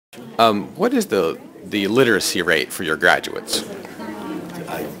What is the literacy rate for your graduates?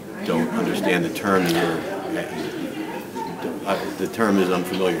 I don't understand the term. The term is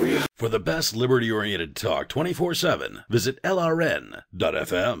unfamiliar. For the best liberty-oriented talk 24/7, visit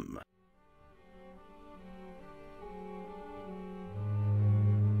lrn.fm.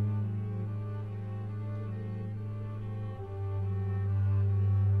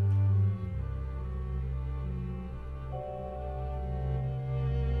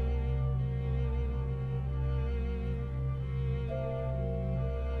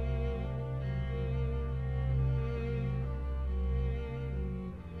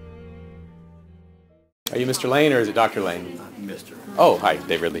 Are you Mr. Lane or is it Dr. Lane? Mr. Oh, hi,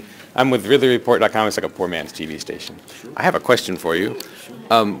 Dave Ridley. I'm with RidleyReport.com. It's like a poor man's TV station. I have a question for you.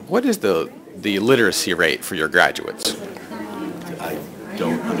 What is the literacy rate for your graduates? I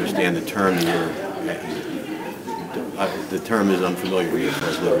don't understand the term. The term is unfamiliar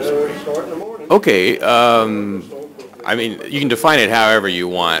as literacy rate. Okay. I mean, you can define it however you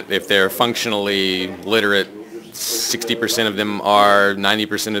want. If they're functionally literate, 60% of them are,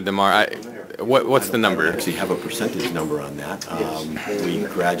 90% of them are. What's the number? I actually have a percentage number on that. We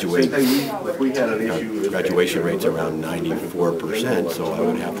graduate, graduation rate's around 94%, so I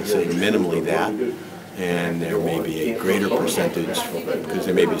would have to say minimally that. And there may be a greater percentage, because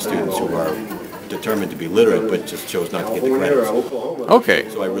there may be students who are determined to be literate but just chose not to get the credits. Okay.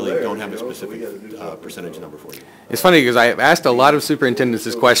 So I really don't have a specific percentage number for you. It's funny because I've asked a lot of superintendents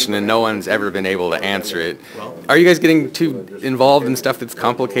this question and no one's ever been able to answer it. Well, are you guys getting too involved in stuff that's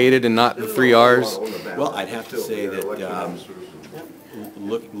complicated and not the 3 R's? Well, I'd have to say that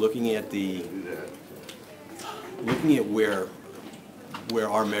looking at where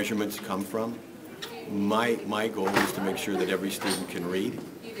our measurements come from, my goal is to make sure that every student can read,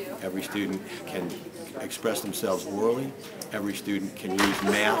 every student can express themselves orally, every student can use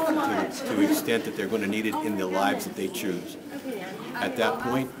math to the extent that they're going to need it in the lives that they choose. At that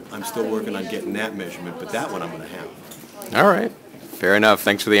point, I'm still working on getting that measurement, but that one I'm going to have. All right. Fair enough.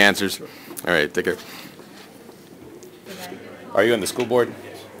 Thanks for the answers. All right. Take care. Are you on the school board?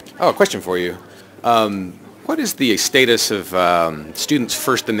 Oh, a question for you. What is the status of students'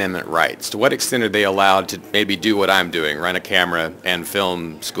 First Amendment rights? To what extent are they allowed to maybe do what I'm doing, run a camera and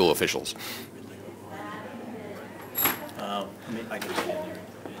film school officials? I can get in there and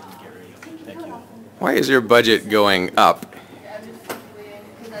get ready. Thank you. Why is your budget going up?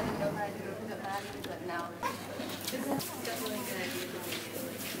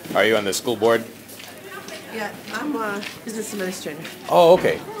 Are you on the school board? Yeah, I'm a business administrator. Oh,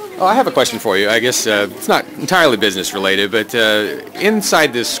 okay. Oh, I have a question for you. I guess it's not entirely business related, but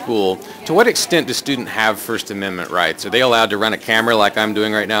inside this school, to what extent do students have First Amendment rights? Are they allowed to run a camera like I'm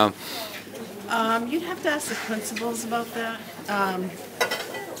doing right now? You'd have to ask the principals about that.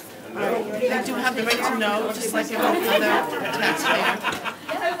 They do have the right to know, just like every other taxpayer.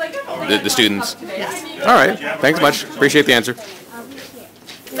 The students? Yes. All right. Thanks much. Appreciate the answer.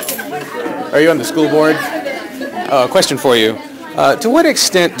 Are you on the school board? A question for you. To what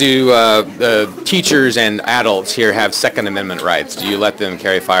extent do teachers and adults here have Second Amendment rights? Do you let them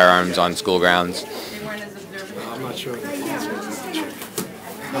carry firearms on school grounds? I'm not sure.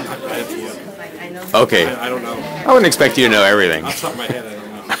 Okay. I don't know. I wouldn't expect you to know everything. Off the top of my head, I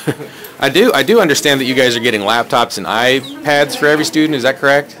don't know. I do understand that you guys are getting laptops and iPads for every student. Is that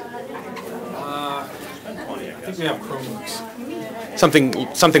correct? I think we have Chromebooks.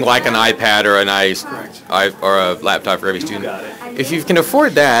 Something like an iPad or or a laptop for every student. If you can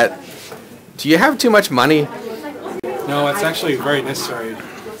afford that, do you have too much money? No, it's actually very necessary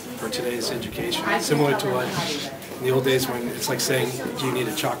for today's education. It's similar to what in the old days when it's like saying, do you need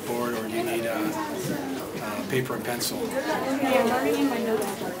a chalkboard or do you need paper and pencil?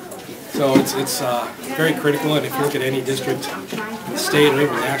 So it's very critical, and if you look at any district in the state or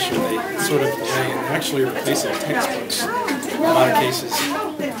even nationally, it's sort of actually replacing textbooks in a lot of cases.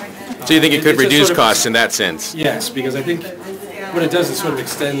 So you think it could reduce costs in that sense? Yes, because I think what it does is sort of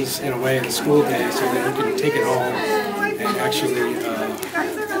extends in a way the school day so that you can take it home and actually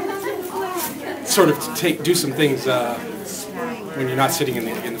sort of do some things when you're not sitting in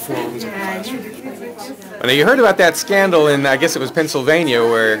the four rooms of the classroom. Now, you heard about that scandal in, I guess it was Pennsylvania,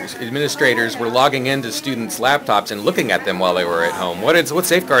 where administrators were logging into students' laptops and looking at them while they were at home. What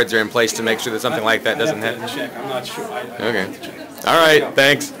safeguards are in place to make sure that something like that doesn't happen? I'm not sure. Okay. All right.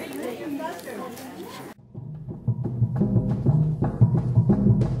 Thanks.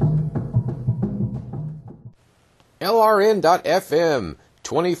 LRN.FM,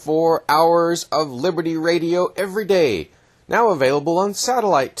 24 hours of Liberty Radio every day. Now available on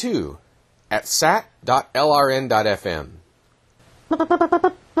satellite too, at sat.lrn.fm.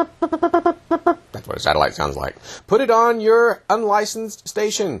 satellite sounds like. Put it on your unlicensed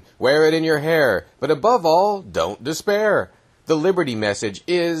station. Wear it in your hair. But above all, don't despair. The Liberty message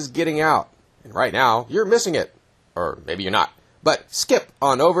is getting out. And right now, you're missing it. Or maybe you're not. But skip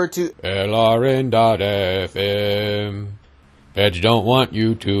on over to LRN.FM. Feds don't want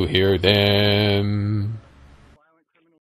you to hear them.